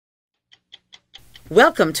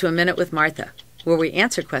Welcome to A Minute with Martha, where we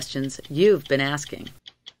answer questions you've been asking.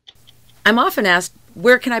 I'm often asked,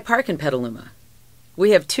 where can I park in Petaluma?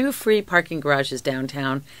 We have 2 free parking garages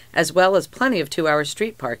downtown, as well as plenty of 2-hour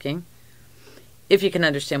street parking, if you can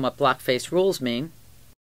understand what block face rules mean.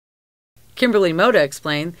 Kimberly Moda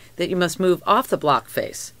explained that you must move off the block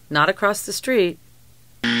face, not across the street,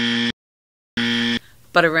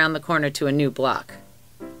 but around the corner to a new block.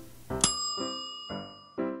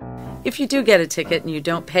 If you do get a ticket and you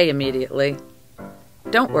don't pay immediately,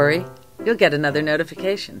 don't worry, you'll get another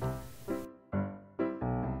notification.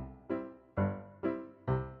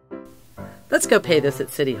 Let's go pay this at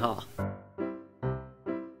City Hall.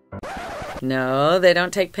 No, they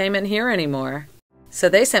don't take payment here anymore. So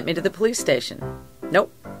they sent me to the police station.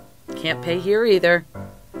 Nope, can't pay here either.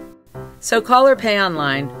 So call or pay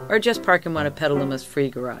online, or just park in one of Petaluma's free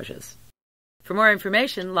garages. For more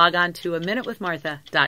information, log on to aminutewithmartha.com.